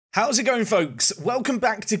How's it going, folks? Welcome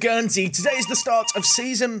back to Guernsey. Today is the start of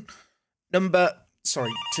season number...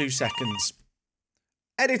 Sorry, 2 seconds.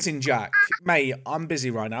 Editing Jack. Mate, I'm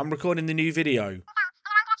busy right now. I'm recording the new video.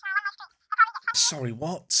 Sorry,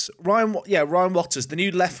 what? Ryan Waters, the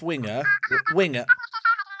new left winger.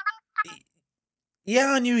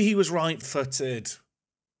 Yeah, I knew he was right-footed.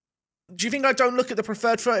 Do you think I don't look at the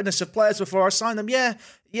preferred footedness of players before I sign them? Yeah,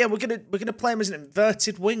 we're gonna play him as an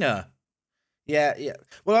inverted winger. Yeah.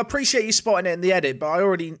 Well, I appreciate you spotting it in the edit, but I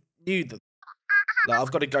already knew that. Look,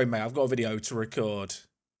 I've got to go, mate. I've got a video to record.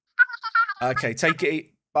 Okay, take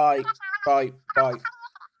it. Bye. Ryan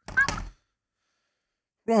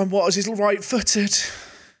Waters is right-footed.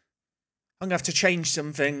 I'm gonna have to change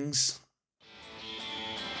some things.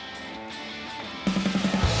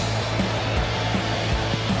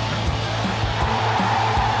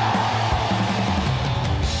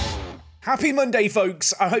 Happy Monday,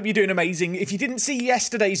 folks. I hope you're doing amazing. If you didn't see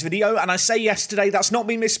yesterday's video, and I say yesterday, that's not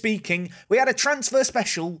me misspeaking, we had a transfer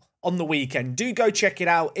special on the weekend. Do go check it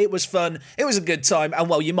out. It was fun. It was a good time. And,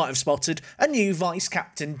 well, you might have spotted a new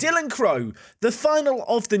vice-captain, Dylan Crow, the final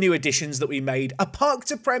of the new additions that we made, a Park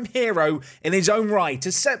to Prem hero in his own right,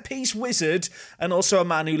 a set-piece wizard, and also a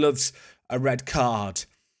man who loves a red card.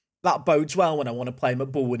 That bodes well when I want to play him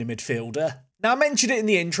at ball-winning midfielder. Now, I mentioned it in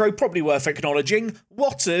the intro, probably worth acknowledging.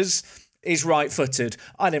 Waters is right-footed.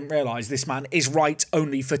 I didn't realise this man is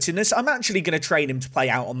right-only footedness. I'm actually going to train him to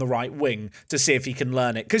play out on the right wing to see if he can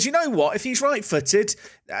learn it. Because you know what? If he's right-footed,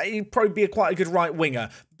 he'd probably be quite a good right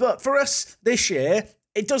winger. But for us this year,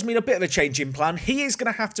 it does mean a bit of a change in plan. He is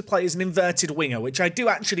going to have to play as an inverted winger, which I do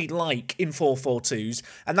actually like in 4-4-2s.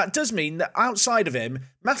 And that does mean that outside of him,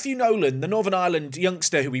 Matthew Nolan, the Northern Ireland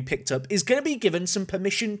youngster who we picked up, is going to be given some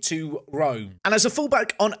permission to roam. And as a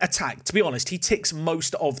fullback on attack, to be honest, he ticks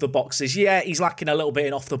most of the boxes. Yeah, he's lacking a little bit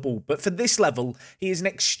in off the ball, but for this level, he is an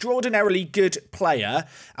extraordinarily good player.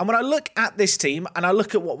 And when I look at this team and I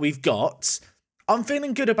look at what we've got, I'm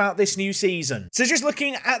feeling good about this new season. So just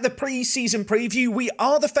looking at the pre-season preview, we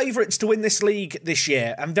are the favourites to win this league this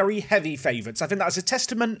year, and very heavy favourites. I think that's a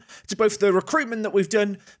testament to both the recruitment that we've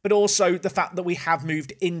done, but also the fact that we have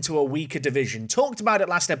moved into a weaker division. Talked about it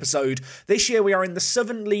last episode. This year we are in the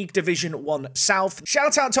Southern League Division 1 South.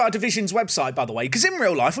 Shout out to our division's website, by the way, because in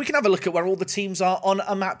real life we can have a look at where all the teams are on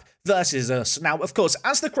a map versus us. Now, of course,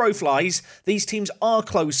 as the crow flies, these teams are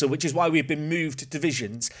closer, which is why we've been moved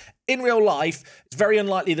divisions. In real life, it's very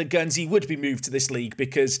unlikely that Guernsey would be moved to this league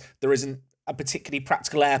because there isn't a particularly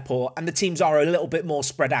practical airport and the teams are a little bit more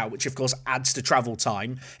spread out, which of course adds to travel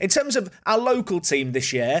time. In terms of our local team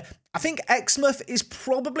this year, I think Exmouth is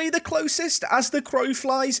probably the closest as the crow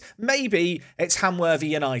flies. Maybe it's Hamworthy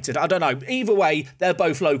United. I don't know. Either way, they're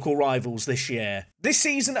both local rivals this year. This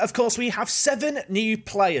season, of course, we have 7 new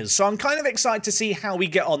players, so I'm kind of excited to see how we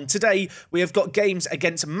get on. Today, we have got games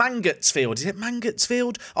against Mangotsfield. Is it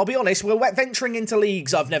Mangotsfield? I'll be honest, we're venturing into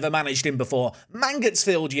leagues I've never managed in before.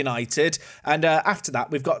 Mangotsfield United. And after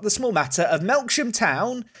that, we've got the small matter of Melksham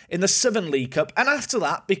Town in the Southern League Cup. And after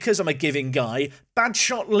that, because I'm a giving guy,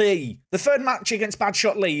 Badshot Lee. The third match against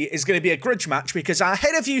Badshot Lee is going to be a grudge match because our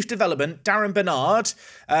head of youth development, Darren Bernard,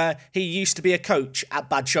 he used to be a coach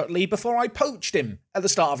at Badshot Lee before I poached him at the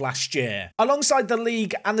start of last year. Alongside the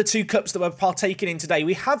league and the 2 cups that we're partaking in today,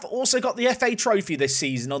 we have also got the FA Trophy this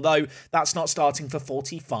season, although that's not starting for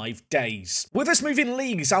 45 days. With us moving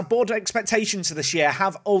leagues, our board expectations for this year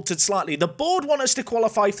have altered slightly. The board want us to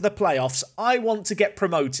qualify for the playoffs. I want to get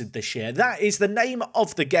promoted this year. That is the name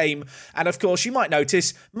of the game. And of course, you might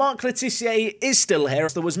notice Mark Letitia is still here.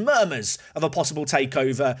 There was murmurs of a possible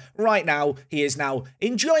takeover. Right now, he is now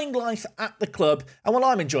enjoying life at the club. And well,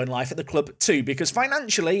 I'm enjoying life at the club too, because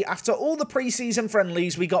financially, after all the pre-season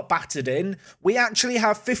friendlies we got battered in, we actually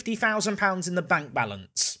have £50,000 in the bank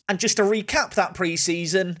balance. And just to recap that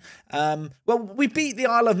pre-season, well, we beat the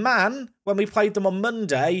Isle of Man when we played them on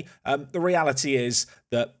Monday. The reality is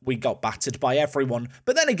that we got battered by everyone.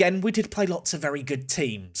 But then again, we did play lots of very good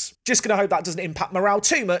teams. Just going to hope that doesn't impact morale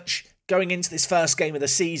too much going into this first game of the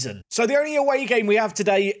season. So the only away game we have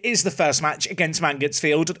today is the first match against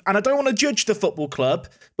Mangotsfield, and I don't want to judge the football club,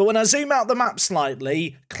 but when I zoom out the map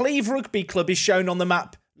slightly, Cleve Rugby Club is shown on the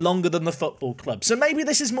map longer than the football club, so maybe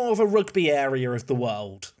this is more of a rugby area of the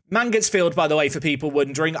world. Mangotsfield, by the way, for people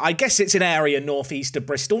wondering, I guess it's an area northeast of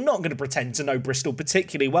Bristol. Not going to pretend to know Bristol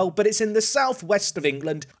particularly well, but it's in the southwest of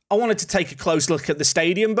England. I wanted to take a close look at the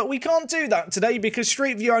stadium, but we can't do that today because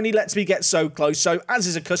Street View only lets me get so close. So, as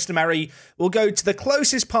is customary, we'll go to the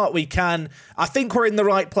closest part we can. I think we're in the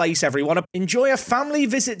right place, everyone. Enjoy a family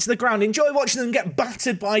visit to the ground. Enjoy watching them get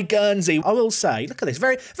battered by Guernsey. I will say, look at this.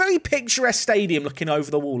 Very, very picturesque stadium looking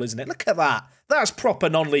over the wall, isn't it? Look at that. That's proper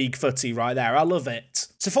non-league footy right there. I love it.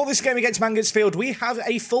 So for this game against Mangotsfield, we have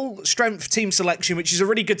a full strength team selection, which is a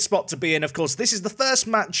really good spot to be in. Of course, this is the first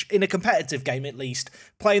match in a competitive game, at least,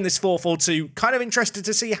 playing this 4-4-2. Kind of interested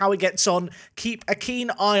to see how it gets on. Keep a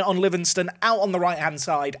keen eye on Livingston out on the right-hand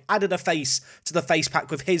side. Added a face to the face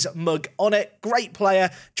pack with his mug on it. Great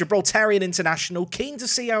player, Gibraltarian international. Keen to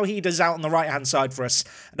see how he does out on the right-hand side for us.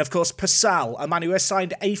 And of course, Pasal, a man who has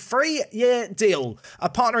signed a 3-year deal. A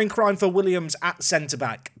partner in crime for Williams at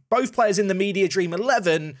centre-back. Both players in the Media Dream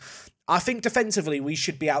 11. I think defensively we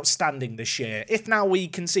should be outstanding this year. If now we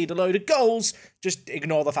concede a load of goals, just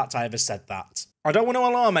ignore the fact I ever said that. I don't want to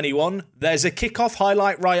alarm anyone. There's a kick-off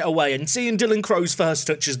highlight right away, and seeing Dylan Crow's first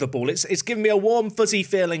touches the ball, it's given me a warm, fuzzy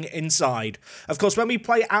feeling inside. Of course, when we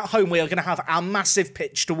play at home, we are going to have our massive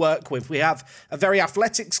pitch to work with. We have a very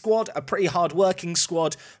athletic squad, a pretty hard-working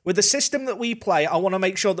squad. With the system that we play, I want to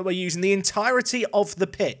make sure that we're using the entirety of the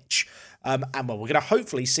pitch. And well, we're going to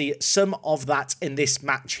hopefully see some of that in this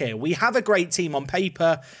match here. We have a great team on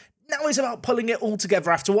paper. Now it's about pulling it all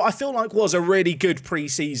together after what I feel like was a really good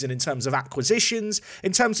pre-season in terms of acquisitions,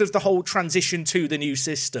 in terms of the whole transition to the new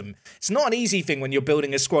system. It's not an easy thing when you're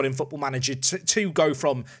building a squad in Football Manager to go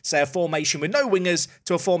from, say, a formation with no wingers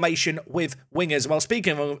to a formation with wingers. Well,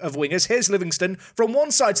 speaking of wingers, here's Livingston from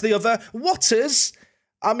one side to the other. Watters,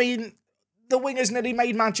 I mean, the wingers nearly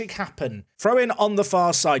made magic happen. Throw in on the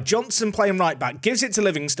far side. Johnson playing right back. Gives it to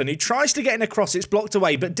Livingston, who tries to get in across. It's blocked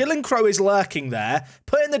away, but Dylan Crow is lurking there,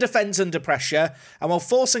 putting the defence under pressure, and while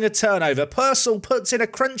forcing a turnover, Purcell puts in a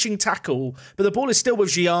crunching tackle, but the ball is still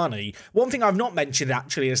with Gianni. One thing I've not mentioned,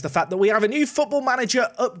 actually, is the fact that we have a new Football Manager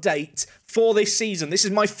update for this season. This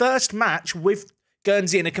is my first match with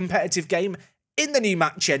Guernsey in a competitive game in the new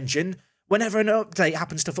match engine. Whenever an update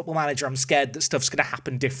happens to Football Manager, I'm scared that stuff's going to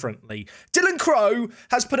happen differently. Dylan Crow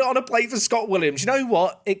has put it on a plate for Scott Williams. You know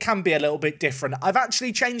what? It can be a little bit different. I've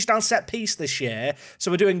actually changed our set piece this year,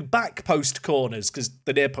 so we're doing back post corners because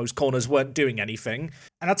the near post corners weren't doing anything.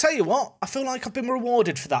 And I'll tell you what, I feel like I've been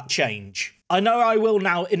rewarded for that change. I know I will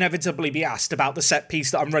now inevitably be asked about the set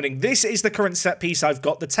piece that I'm running. This is the current set piece I've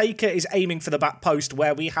got. The taker is aiming for the back post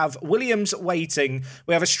where we have Williams waiting.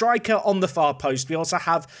 We have a striker on the far post. We also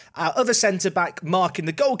have our other centre-back marking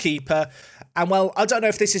the goalkeeper. And well, I don't know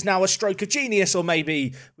if this is now a stroke of genius or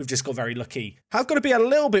maybe we've just got very lucky. I've got to be a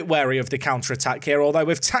little bit wary of the counter-attack here, although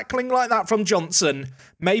with tackling like that from Johnson,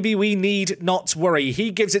 maybe we need not worry.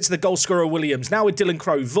 He gives it to the goal scorer Williams. Now with Dylan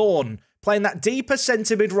Crow, Vaughan playing that deeper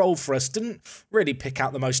centre mid role for us. Didn't really pick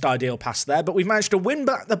out the most ideal pass there, but we've managed to win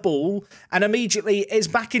back the ball, and immediately it's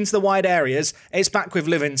back into the wide areas. It's back with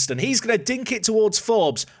Livingston. He's going to dink it towards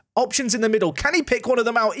Forbes. Options in the middle. Can he pick one of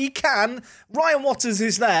them out? He can. Ryan Watters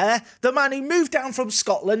is there. The man who moved down from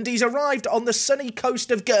Scotland. He's arrived on the sunny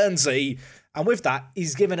coast of Guernsey. And with that,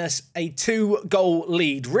 he's given us a 2-goal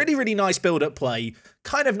lead. Really, really nice build-up play.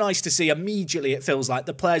 Kind of nice to see immediately, it feels like,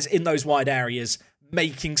 the players in those wide areas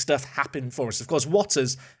making stuff happen for us. Of course,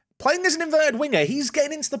 Watters playing as an inverted winger, he's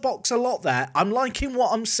getting into the box a lot there. I'm liking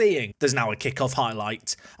what I'm seeing. There's now a kick-off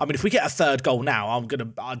highlight. I mean, if we get a third goal now, I'm gonna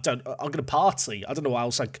party. I don't know what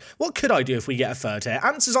else. What could I do if we get a third here?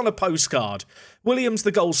 Answers on a postcard. Williams,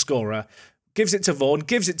 the goal scorer. Gives it to Vaughan,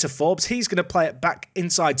 gives it to Forbes. He's going to play it back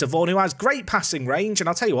inside to Vaughan, who has great passing range. And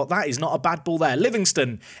I'll tell you what, that is not a bad ball there.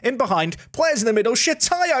 Livingston in behind, players in the middle.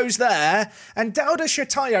 Shatayo's there. And Dauda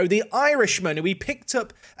Shatayo, the Irishman, who we picked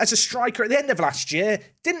up as a striker at the end of last year,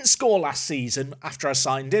 didn't score last season after I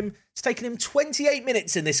signed him. It's taken him 28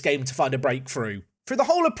 minutes in this game to find a breakthrough. Through the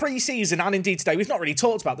whole of pre-season and indeed today, we've not really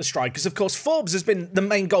talked about the strikers. Of course, Forbes has been the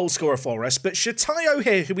main goal scorer for us. But Shatayo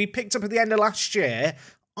here, who we picked up at the end of last year,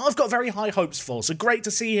 I've got very high hopes for, so great to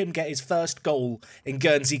see him get his first goal in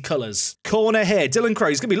Guernsey colours. Corner here, Dylan Crow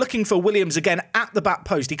is going to be looking for Williams again at the back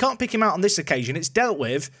post. He can't pick him out on this occasion, it's dealt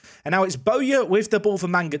with, and now it's Bowyer with the ball for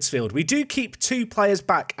Mangotsfield. We do keep 2 players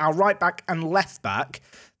back, our right back and left back.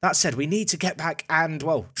 That said, we need to get back and,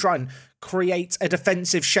 well, try and create a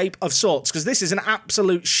defensive shape of sorts, because this is an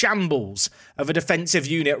absolute shambles of a defensive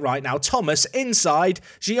unit right now. Thomas inside,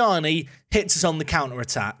 Gianni hits us on the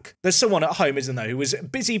counter-attack. There's someone at home, isn't there, who was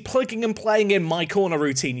busy plugging and playing in my corner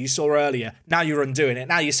routine you saw earlier. Now you're undoing it.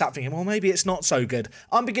 Now you're sat thinking, well, maybe it's not so good.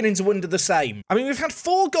 I'm beginning to wonder the same. I mean, we've had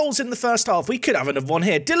 4 goals in the first half. We could have another one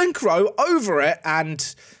here. Dylan Crow over it,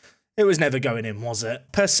 and it was never going in, was it?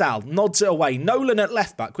 Purcell nods it away. Nolan at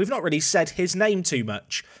left back. We've not really said his name too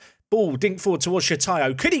much. Ball dink forward towards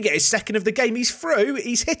Shatayo. Could he get his second of the game? He's through.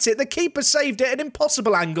 He's hit it. The keeper saved it at an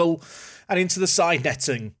impossible angle and into the side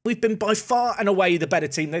netting. We've been by far and away the better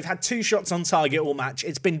team. They've had 2 shots on target all match.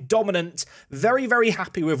 It's been dominant. Very, very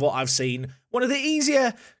happy with what I've seen. One of the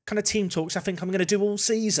easier kind of team talks I think I'm going to do all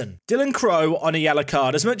season. Dylan Crowe on a yellow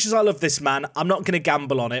card. As much as I love this man, I'm not going to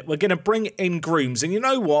gamble on it. We're going to bring in Grooms. And you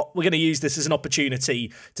know what? We're going to use this as an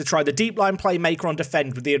opportunity to try the deep line playmaker on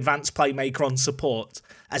defend with the advanced playmaker on support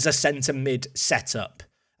as a centre mid setup.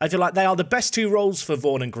 I feel like they are the best two roles for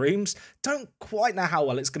Vaughan and Grooms. Don't quite know how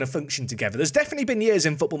well it's going to function together. There's definitely been years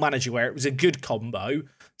in Football Manager where it was a good combo.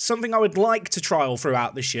 Something I would like to trial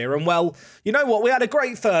throughout this year. And well, you know what? We had a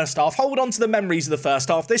great first half. Hold on to the memories of the first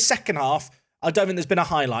half. This second half, I don't think there's been a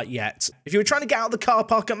highlight yet. If you were trying to get out of the car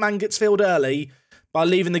park at Mangotsfield early by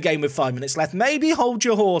leaving the game with 5 minutes left, maybe hold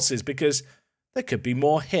your horses because there could be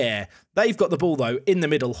more here. They've got the ball, though, in the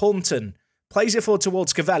middle. Haunton plays it forward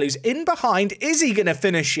towards Cavell, who's in behind. Is he going to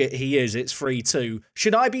finish it? He is. It's 3-2.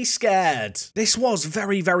 Should I be scared? This was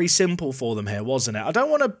very, very simple for them here, wasn't it? I don't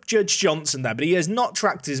want to judge Johnson there, but he has not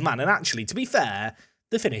tracked his man. And actually, to be fair,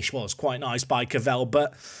 the finish was quite nice by Cavell.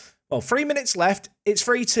 But, well, 3 minutes left. It's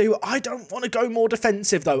 3-2. I don't want to go more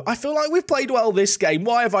defensive, though. I feel like we've played well this game.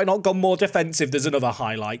 Why have I not gone more defensive? There's another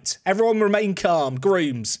highlight. Everyone remain calm.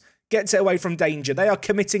 Grooms gets it away from danger. They are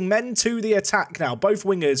committing men to the attack now. Both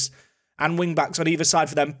wingers and wing-backs on either side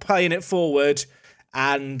for them, playing it forward.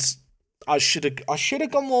 And I should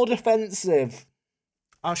have gone more defensive.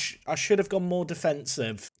 I should have gone more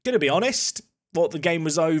defensive. Gonna be honest, thought the game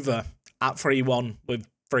was over at 3-1 with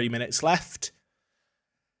 3 minutes left.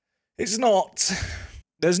 It's not.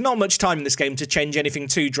 There's not much time in this game to change anything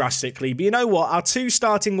too drastically, but you know what? Our two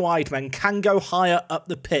starting wide men can go higher up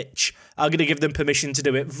the pitch. I'm going to give them permission to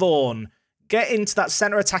do it. Vaughan, get into that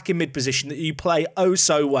centre attacking mid position that you play oh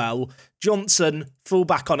so well. Johnson, full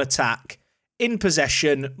back on attack. In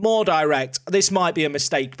possession, more direct. This might be a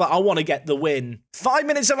mistake, but I want to get the win. 5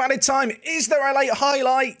 minutes of added time. Is there a late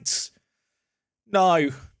highlight?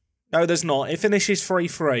 No. No, there's not. It finishes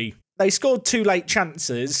 3-3. They scored 2 late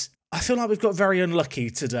chances. I feel like we've got very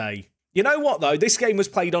unlucky today. You know what, though? This game was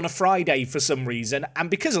played on a Friday for some reason, and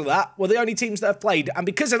because of that, we're the only teams that have played, and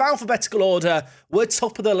because of alphabetical order, we're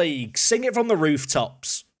top of the league. Sing it from the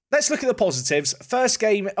rooftops. Let's look at the positives. First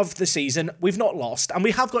game of the season, we've not lost, and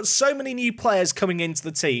we have got so many new players coming into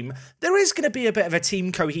the team. There is going to be a bit of a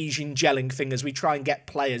team cohesion gelling thing as we try and get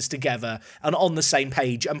players together and on the same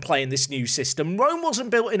page and play in this new system. Rome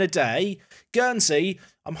wasn't built in a day. Guernsey,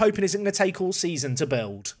 I'm hoping isn't going to take all season to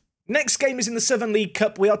build. Next game is in the Southern League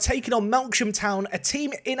Cup. We are taking on Melksham Town, a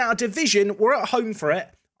team in our division. We're at home for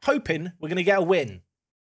it, hoping we're going to get a win.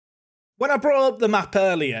 When I brought up the map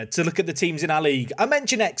earlier to look at the teams in our league, I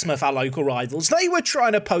mentioned Exmouth, our local rivals. They were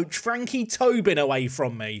trying to poach Frankie Tobin away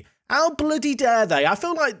from me. How bloody dare they? I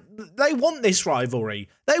feel like they want this rivalry.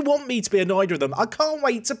 They want me to be annoyed with them. I can't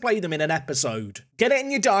wait to play them in an episode. Get it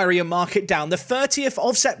in your diary and mark it down. The 30th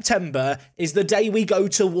of September is the day we go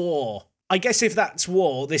to war. I guess if that's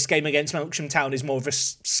war, this game against Melksham Town is more of a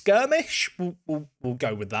skirmish. We'll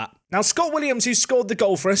go with that. Now, Scott Williams, who scored the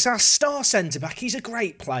goal for us, our star centre-back, he's a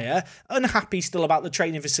great player. Unhappy still about the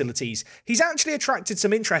training facilities. He's actually attracted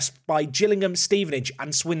some interest by Gillingham, Stevenage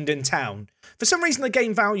and Swindon Town. For some reason, the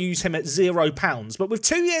game values him at £0, but with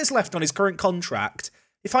 2 years left on his current contract,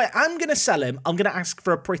 if I am going to sell him, I'm going to ask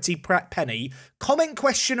for a pretty penny. Comment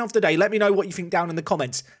question of the day. Let me know what you think down in the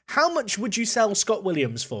comments. How much would you sell Scott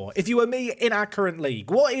Williams for if you were me in our current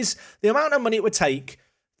league? What is the amount of money it would take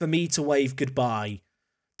for me to wave goodbye?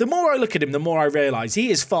 The more I look at him, the more I realise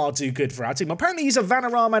he is far too good for our team. Apparently, he's a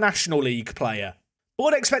Vanarama National League player.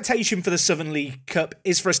 Board expectation for the Southern League Cup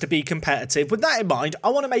is for us to be competitive. With that in mind, I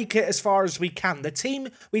want to make it as far as we can. The team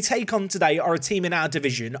we take on today are a team in our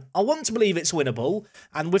division. I want to believe it's winnable.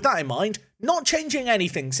 And with that in mind, not changing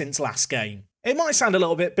anything since last game. It might sound a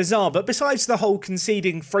little bit bizarre, but besides the whole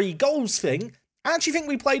conceding 3 goals thing, I actually think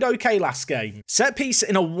we played okay last game. Set piece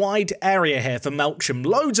in a wide area here for Melksham.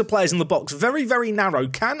 Loads of players in the box. Very, very narrow.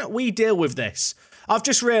 Can we deal with this? I've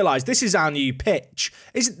just realised this is our new pitch.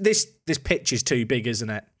 This pitch is too big, isn't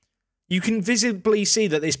it? You can visibly see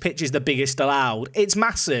that this pitch is the biggest allowed. It's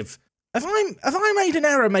massive. Have I made an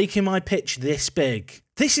error making my pitch this big?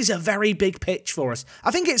 This is a very big pitch for us.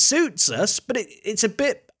 I think it suits us, but it's a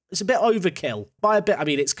bit overkill. By a bit, I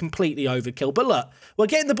mean it's completely overkill. But look, we're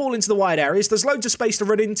getting the ball into the wide areas. There's loads of space to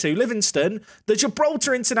run into. Livingston, the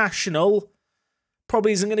Gibraltar International,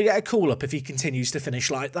 probably isn't going to get a call-up if he continues to finish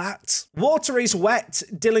like that. Water is wet.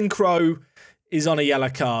 Dylan Crowe is on a yellow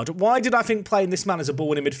card. Why did I think playing this man as a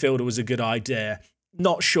ball-winning midfielder was a good idea?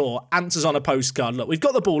 Not sure. Answers on a postcard. Look, we've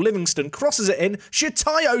got the ball. Livingston crosses it in.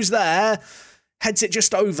 Shatayo's there. Heads it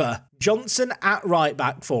just over. Johnson at right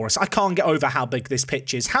back for us. I can't get over how big this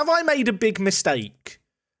pitch is. Have I made a big mistake?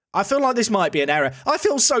 I feel like this might be an error. I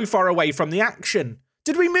feel so far away from the action.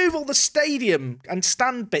 Did we move all the stadium and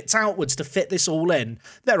stand bits outwards to fit this all in?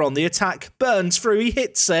 They're on the attack. Burns through, he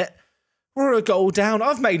hits it. We're a goal down.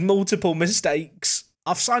 I've made multiple mistakes.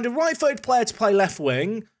 I've signed a right-footed player to play left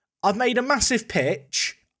wing. I've made a massive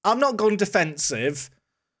pitch. I've not gone defensive.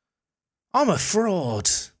 I'm a fraud.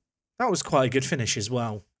 That was quite a good finish as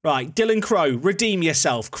well. Right, Dylan Crowe, redeem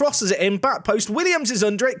yourself. Crosses it in, back post. Williams is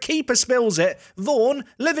under it. Keeper spills it. Vaughan,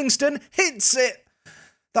 Livingston, hits it.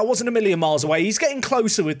 That wasn't a million miles away. He's getting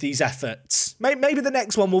closer with these efforts. Maybe the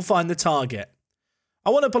next one will find the target. I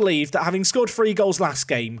want to believe that having scored 3 goals last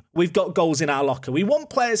game, we've got goals in our locker. We want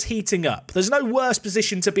players heating up. There's no worse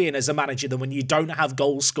position to be in as a manager than when you don't have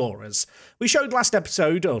goal scorers. We showed last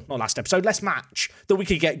match, that we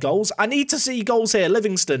could get goals. I need to see goals here.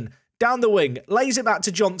 Livingston, down the wing, lays it back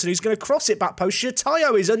to Johnson, who's going to cross it back post.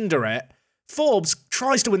 Shatayo is under it. Forbes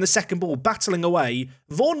tries to win the second ball, battling away.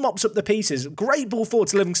 Vaughan mops up the pieces. Great ball forward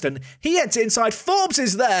to Livingston. He heads it inside. Forbes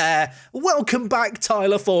is there. Welcome back,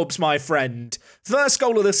 Tyler Forbes, my friend. First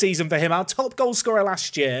goal of the season for him, our top goal scorer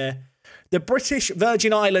last year. The British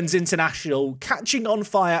Virgin Islands international catching on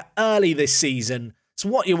fire early this season. It's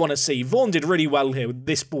what you want to see. Vaughan did really well here with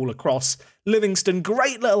this ball across. Livingston,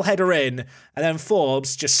 great little header in. And then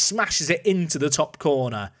Forbes just smashes it into the top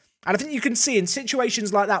corner. And I think you can see in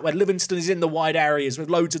situations like that where Livingston is in the wide areas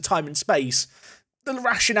with loads of time and space, the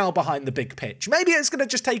rationale behind the big pitch. Maybe it's going to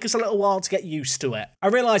just take us a little while to get used to it. I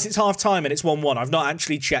realise it's half time and it's 1-1. I've not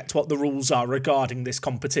actually checked what the rules are regarding this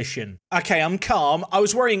competition. Okay, I'm calm. I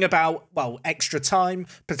was worrying about, well, extra time,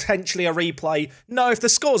 potentially a replay. No, if the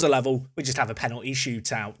scores are level, we just have a penalty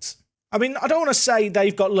shootout. I mean, I don't want to say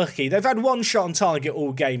they've got lucky. They've had one shot on target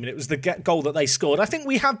all game and it was the goal that they scored. I think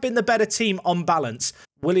we have been the better team on balance.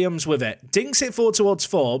 Williams with it. Dinks it forward towards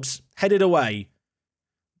Forbes. Headed away.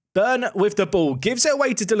 Byrne with the ball. Gives it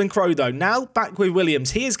away to Dylan Crowe though. Now back with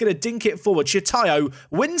Williams. He is going to dink it forward. Shatayo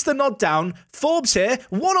wins the nod down. Forbes here.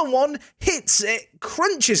 One-on-one. Hits it.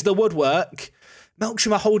 Crunches the woodwork.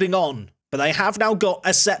 Melksham are holding on. But they have now got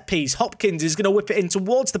a set piece. Hopkins is going to whip it in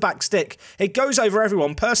towards the back stick. It goes over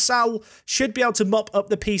everyone. Purcell should be able to mop up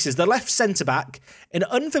the pieces. The left centre-back in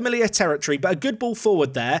unfamiliar territory, but a good ball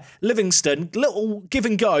forward there. Livingston, little give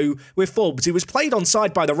and go with Forbes. He was played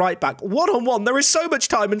onside by the right-back. One-on-one. There is so much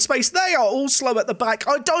time and space. They are all slow at the back.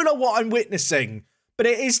 I don't know what I'm witnessing. But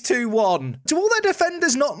it is 2-1. Do all their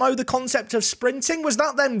defenders not know the concept of sprinting? Was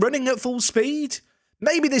that them running at full speed?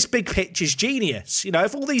 Maybe this big pitch is genius. You know,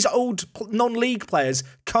 if all these old non-league players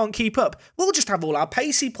can't keep up, we'll just have all our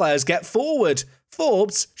pacey players get forward.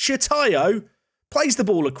 Forbes, Shatayo, plays the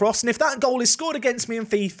ball across, and if that goal is scored against me in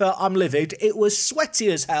FIFA, I'm livid. It was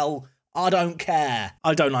sweaty as hell. I don't care.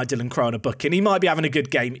 I don't like Dylan Crowe on a booking. He might be having a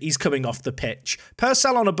good game. He's coming off the pitch.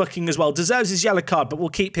 Purcell on a booking as well. Deserves his yellow card, but we'll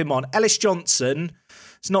keep him on. Ellis Johnson.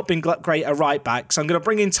 It's not been great at right back, so I'm going to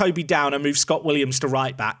bring in Toby down and move Scott Williams to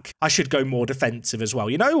right back. I should go more defensive as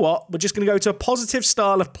well. You know what? We're just going to go to a positive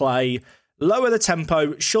style of play, lower the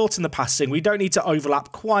tempo, shorten the passing. We don't need to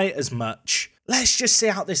overlap quite as much. Let's just see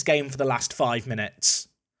out this game for the last 5 minutes.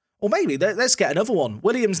 Or maybe let's get another one.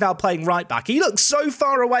 Williams now playing right back. He looks so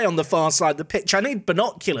far away on the far side of the pitch. I need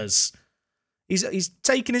binoculars. He's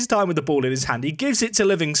taking his time with the ball in his hand. He gives it to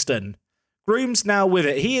Livingston. Groom's now with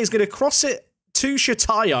it. He is going to cross it to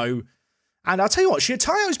Shatayo. And I'll tell you what,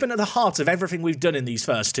 Shatayo's been at the heart of everything we've done in these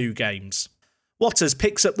first 2 games. Watters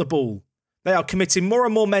picks up the ball. They are committing more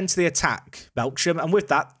and more men to the attack, Melksham, and with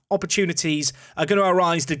that, opportunities are going to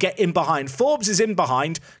arise to get in behind. Forbes is in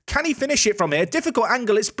behind. Can he finish it from here? Difficult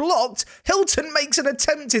angle, it's blocked. Hilton makes an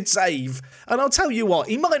attempted save. And I'll tell you what,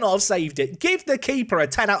 he might not have saved it. Give the keeper a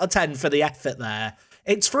 10 out of 10 for the effort there.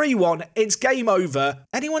 It's 3-1. It's game over.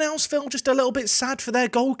 Anyone else feel just a little bit sad for their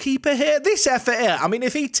goalkeeper here? This effort here, I mean,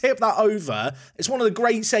 if he tipped that over, it's one of the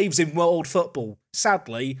great saves in world football.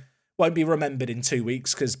 Sadly, won't be remembered in 2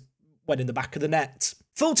 weeks because went in the back of the net.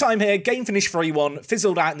 Full time here, game finished 3-1,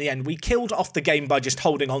 fizzled out in the end. We killed off the game by just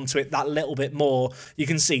holding on to it that little bit more. You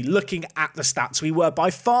can see, looking at the stats, we were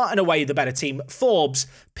by far and away the better team. Forbes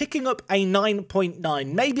picking up a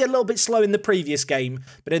 9.9, maybe a little bit slow in the previous game,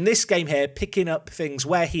 but in this game here, picking up things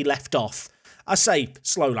where he left off. I say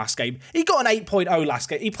slow last game. He got an 8.0 last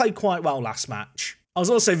game. He played quite well last match. I was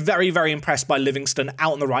also very, very impressed by Livingston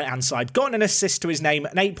out on the right-hand side. Got an assist to his name,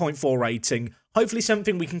 an 8.4 rating. Hopefully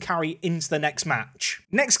something we can carry into the next match.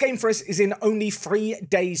 Next game for us is in only 3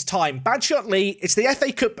 days' time. Badshot Lee, it's the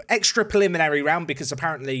FA Cup extra preliminary round because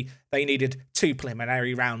apparently they needed 2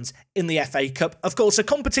 preliminary rounds in the FA Cup. Of course, a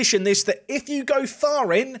competition this that if you go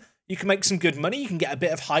far in, you can make some good money, you can get a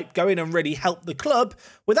bit of hype going and really help the club.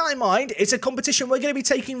 With that in mind, it's a competition we're going to be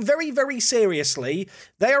taking very, very seriously.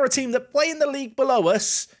 They are a team that play in the league below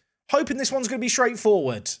us. Hoping this one's going to be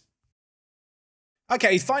straightforward.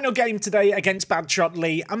 Okay, final game today against Badshot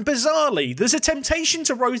Lee, and bizarrely, there's a temptation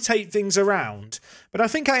to rotate things around, but I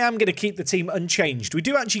think I am going to keep the team unchanged. We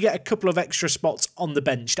do actually get a couple of extra spots on the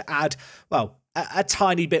bench to add, well, a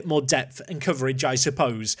tiny bit more depth and coverage, I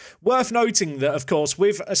suppose. Worth noting that, of course,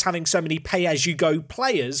 with us having so many pay-as-you-go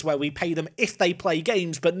players, where we pay them if they play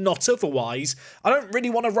games, but not otherwise, I don't really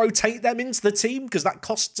want to rotate them into the team, because that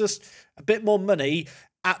costs us a bit more money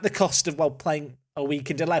at the cost of, well, playing a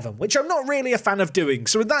weakened 11, which I'm not really a fan of doing.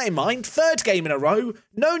 So with that in mind, third game in a row,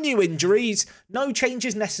 no new injuries, no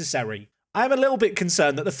changes necessary. I am a little bit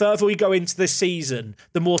concerned that the further we go into this season,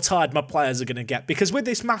 the more tired my players are going to get, because with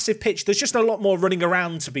this massive pitch, there's just a lot more running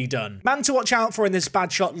around to be done. Man to watch out for in this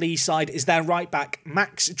Badshot Lee side is their right back,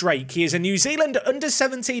 Max Drake. He is a New Zealand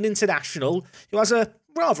under-17 international who has a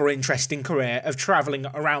rather interesting career of travelling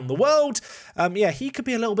around the world. Yeah, he could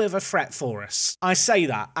be a little bit of a threat for us. I say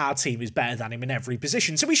that, our team is better than him in every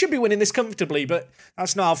position, so we should be winning this comfortably, but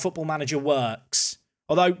that's not how Football Manager works.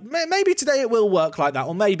 Although, maybe today it will work like that,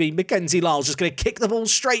 or maybe Mackenzie Lyle's just going to kick the ball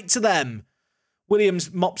straight to them.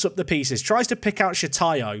 Williams mops up the pieces, tries to pick out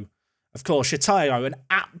Shatayo. Of course, Shatayo, an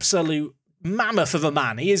absolute mammoth of a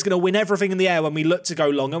man. He is going to win everything in the air when we look to go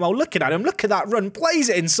long. And while looking at him, look at that run, plays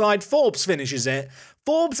it inside, Forbes finishes it.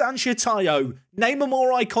 Forbes and Shatayo, name a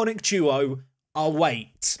more iconic duo. I'll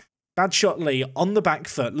wait. Badshot Lee on the back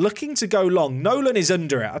foot, looking to go long. Nolan is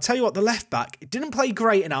under it. I'll tell you what, the left back didn't play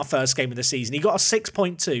great in our first game of the season. He got a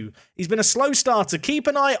 6.2. He's been a slow starter. Keep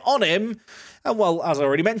an eye on him. And well, as I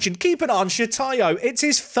already mentioned, keep an eye on Shatayo. It's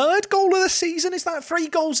his third goal of the season. Is that 3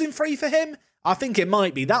 goals in 3 for him? I think it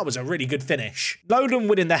might be. That was a really good finish. Nolan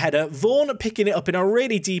winning the header. Vaughan picking it up in a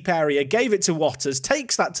really deep area. Gave it to Waters.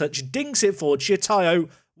 Takes that touch. Dinks it forward. Shatayo,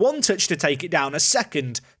 1 touch to take it down. A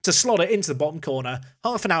second to slot it into the bottom corner.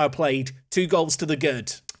 Half an hour played. 2 goals to the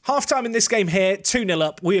good. Half time in this game here. 2-0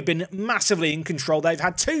 up. We have been massively in control. They've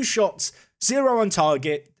had 2 shots. 0 on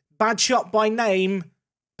target. Bad shot by name.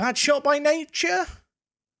 Bad shot by nature.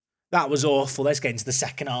 That was awful. Let's get into the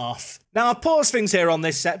second half. Now, I've paused things here on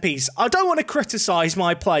this set piece. I don't want to criticise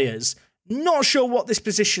my players. Not sure what this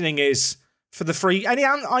positioning is for the free. Any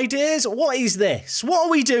ideas? What is this? What are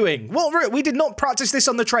we doing? We did not practice this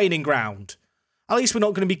on the training ground. At least we're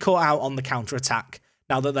not going to be caught out on the counter-attack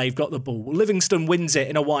now that they've got the ball. Livingston wins it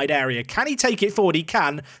in a wide area. Can he take it forward? He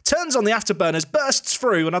can. Turns on the afterburners, bursts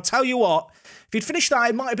through, and I'll tell you what, if he'd finished that,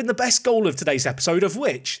 it might have been the best goal of today's episode, of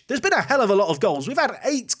which there's been a hell of a lot of goals. We've had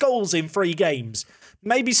 8 goals in 3 games.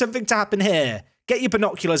 Maybe something to happen here. Get your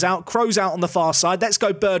binoculars out. Crow's out on the far side. Let's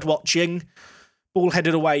go bird watching. Ball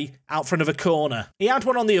headed away out front of a corner. He had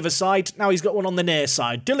one on the other side. Now he's got one on the near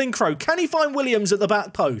side. Dylan Crow. Can he find Williams at the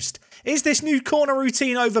back post? Is this new corner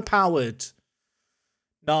routine overpowered?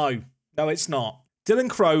 No. No, it's not. Dylan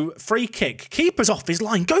Crow, free kick. Keeper's off his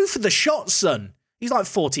line. Go for the shot, son. He's like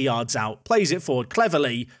 40 yards out, plays it forward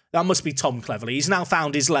cleverly. That must be Tom Cleverly. He's now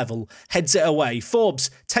found his level, heads it away.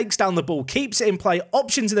 Forbes takes down the ball, keeps it in play,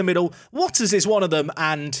 options in the middle. Waters is one of them,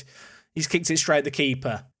 and he's kicked it straight at the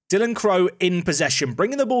keeper. Dylan Crow in possession,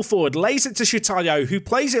 bringing the ball forward, lays it to Shatayo, who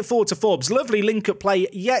plays it forward to Forbes. Lovely link-up play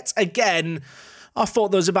yet again. I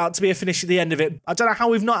thought there was about to be a finish at the end of it. I don't know how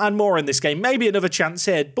we've not had more in this game. Maybe another chance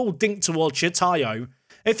here. Ball dinked towards Shatayo.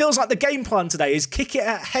 It feels like the game plan today is kick it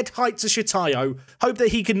at head height to Shatayo, hope that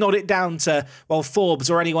he can nod it down to, well,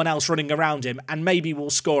 Forbes or anyone else running around him, and maybe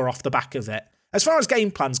we'll score off the back of it. As far as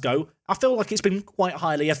game plans go, I feel like it's been quite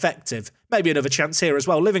highly effective. Maybe another chance here as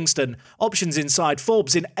well. Livingston, options inside,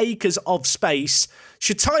 Forbes in acres of space.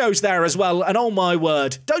 Shatayo's there as well, and oh my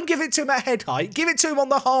word, don't give it to him at head height, give it to him on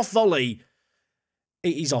the half volley.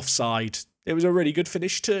 He's offside. It was a really good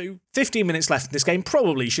finish too. 15 minutes left in this game.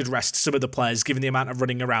 Probably should rest some of the players given the amount of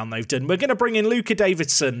running around they've done. We're going to bring in Luca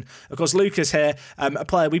Davidson. Of course, Luca's here, a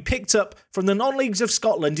player we picked up from the non-leagues of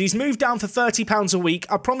Scotland. He's moved down for £30 a week.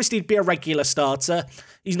 I promised he'd be a regular starter.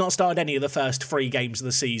 He's not started any of the first 3 games of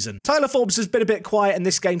the season. Tyler Forbes has been a bit quiet in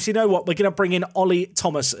this game, so you know what? We're going to bring in Ollie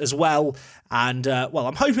Thomas as well. And, well,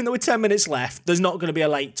 I'm hoping that with 10 minutes left, there's not going to be a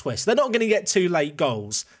late twist. They're not going to get 2 late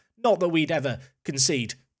goals. Not that we'd ever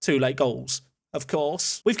concede 2 late goals, of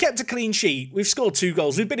course. We've kept a clean sheet. We've scored 2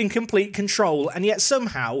 goals. We've been in complete control. And yet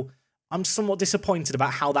somehow, I'm somewhat disappointed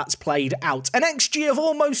about how that's played out. An XG of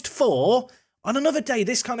almost 4. On another day,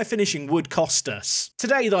 this kind of finishing would cost us.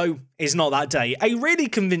 Today, though, is not that day. A really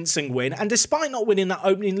convincing win. And despite not winning that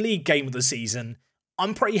opening league game of the season,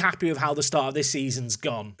 I'm pretty happy with how the start of this season's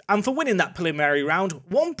gone. And for winning that preliminary round,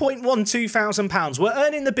 £1,120,000. We're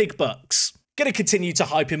earning the big bucks. Going to continue to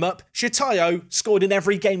hype him up. Shatayo scored in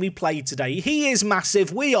every game we played today. He is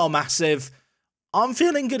massive. We are massive. I'm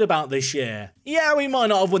feeling good about this year. Yeah, we might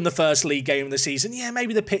not have won the first league game of the season. Yeah,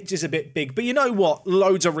 maybe the pitch is a bit big. But you know what?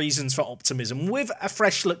 Loads of reasons for optimism. With a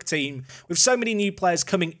fresh look team, with so many new players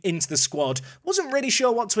coming into the squad, wasn't really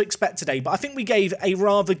sure what to expect today, but I think we gave a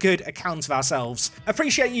rather good account of ourselves.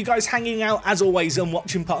 Appreciate you guys hanging out as always and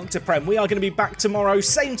watching Park to Prem. We are going to be back tomorrow,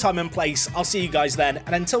 same time and place. I'll see you guys then.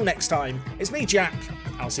 And until next time, it's me, Jack.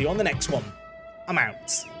 I'll see you on the next one. I'm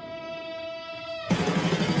out.